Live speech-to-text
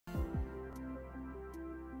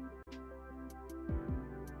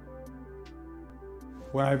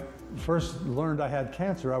When I first learned I had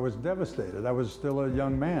cancer, I was devastated. I was still a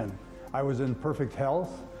young man. I was in perfect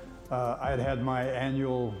health. I had had my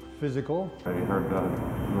annual physical. I heard a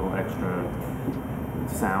little extra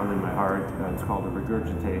sound in my heart. It's called a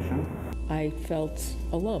regurgitation. I felt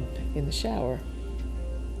a lump in the shower,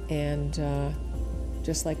 and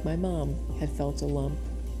just like my mom had felt a lump.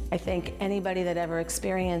 I think anybody that ever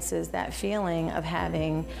experiences that feeling of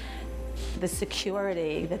having the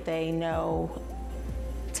security that they know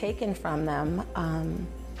taken from them,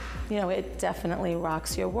 you know, it definitely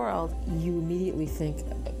rocks your world. You immediately think,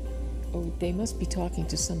 oh, they must be talking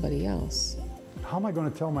to somebody else. How am I going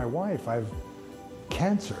to tell my wife I've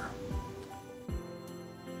cancer?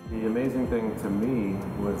 The amazing thing to me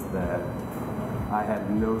was that I had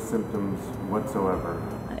no symptoms whatsoever.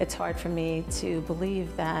 It's hard for me to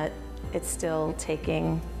believe that it's still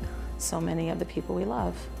taking so many of the people we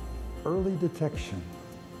love. Early detection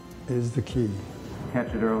is the key.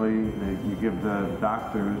 Catch it early, you give the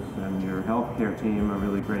doctors and your healthcare team a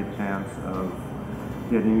really great chance of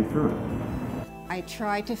getting you through it. I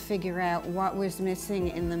tried to figure out what was missing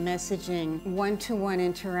in the messaging, one-to-one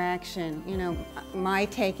interaction. You know, my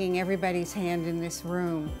taking everybody's hand in this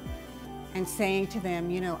room and saying to them,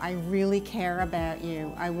 you know, I really care about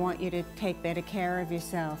you. I want you to take better care of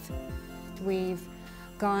yourself. We've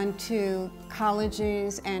gone to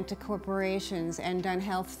colleges and to corporations and done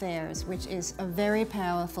health fairs, which is a very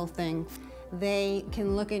powerful thing. They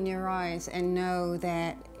can look in your eyes and know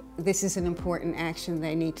that this is an important action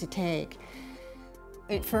they need to take.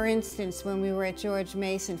 For instance, when we were at George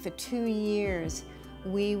Mason for 2 years,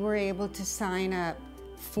 we were able to sign up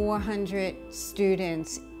 400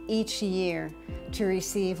 students each year to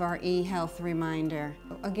receive our e-health reminder.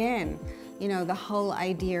 Again, you know, the whole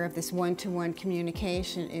idea of this one-to-one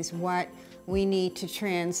communication is what we need to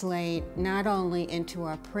translate not only into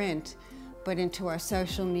our print, but into our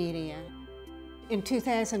social media. In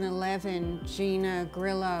 2011, Gina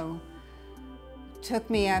Grillo took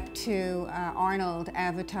me up to Arnold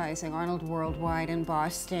Advertising, Arnold Worldwide in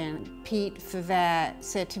Boston. Pete Favat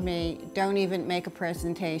said to me, don't even make a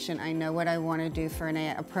presentation. I know what I want to do for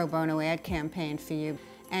a pro bono ad campaign for you.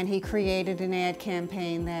 And he created an ad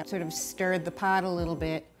campaign that sort of stirred the pot a little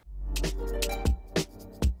bit.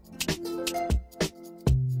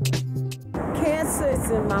 Cancer is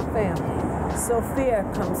in my family, so fear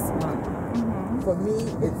comes to mind. For me,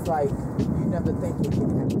 it's like you never think it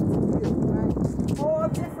can happen to you, right? All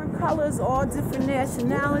different colors, all different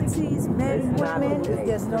nationalities, men, women,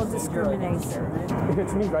 there's no discrimination. It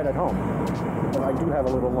hits me right at home. But I do have a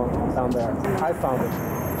little lump down there. I found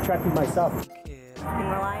it, tracking myself. You can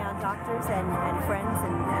rely on doctors and friends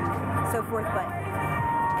and so forth, but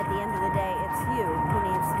at the end of the day, it's you who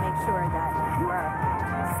needs to make sure that you are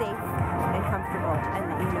safe and comfortable and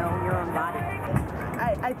that you know your own body.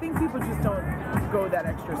 I think people just don't go that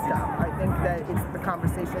extra step. I think that it's the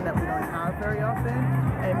conversation that we don't have very often,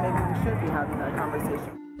 and maybe we should be having that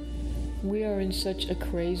conversation. We are in such a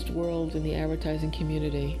crazed world in the advertising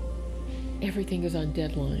community. Everything is on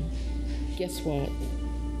deadline. Guess what?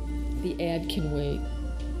 The ad can wait.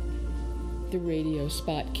 The radio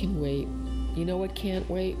spot can wait. You know what can't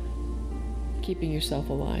wait? Keeping yourself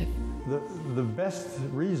alive. The best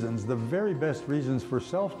reasons, the very best reasons for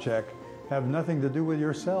self-check have nothing to do with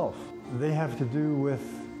yourself. They have to do with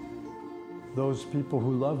those people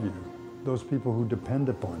who love you, those people who depend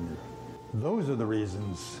upon you. Those are the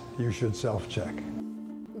reasons you should self-check.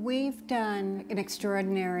 We've done an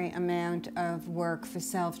extraordinary amount of work for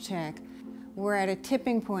self-check. We're at a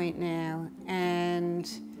tipping point now, and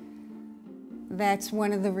that's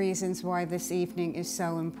one of the reasons why this evening is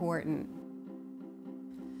so important.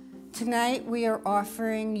 Tonight, we are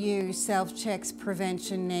offering you Self-Check's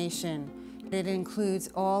Prevention Nation. It includes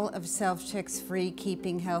all of Self-Check's free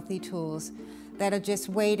Keeping Healthy tools that are just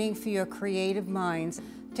waiting for your creative minds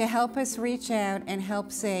to help us reach out and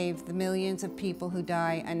help save the millions of people who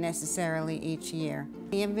die unnecessarily each year.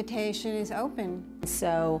 The invitation is open.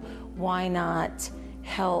 So why not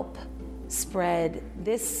help spread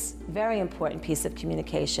this very important piece of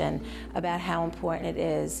communication about how important it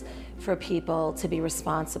is for people to be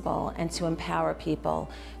responsible and to empower people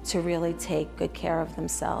to really take good care of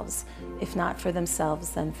themselves, if not for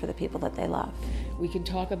themselves, then for the people that they love. We can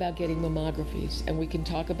talk about getting mammographies, and we can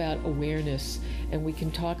talk about awareness, and we can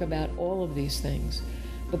talk about all of these things.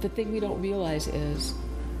 But the thing we don't realize is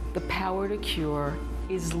the power to cure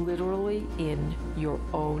is literally in your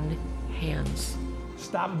own hands.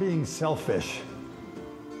 Stop being selfish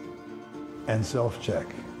and self-check.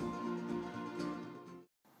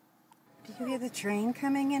 Do you hear the train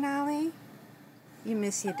coming in, Ollie? You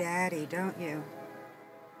miss your daddy, don't you?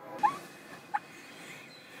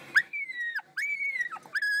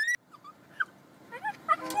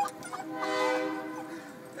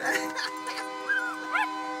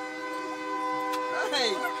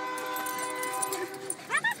 Hey.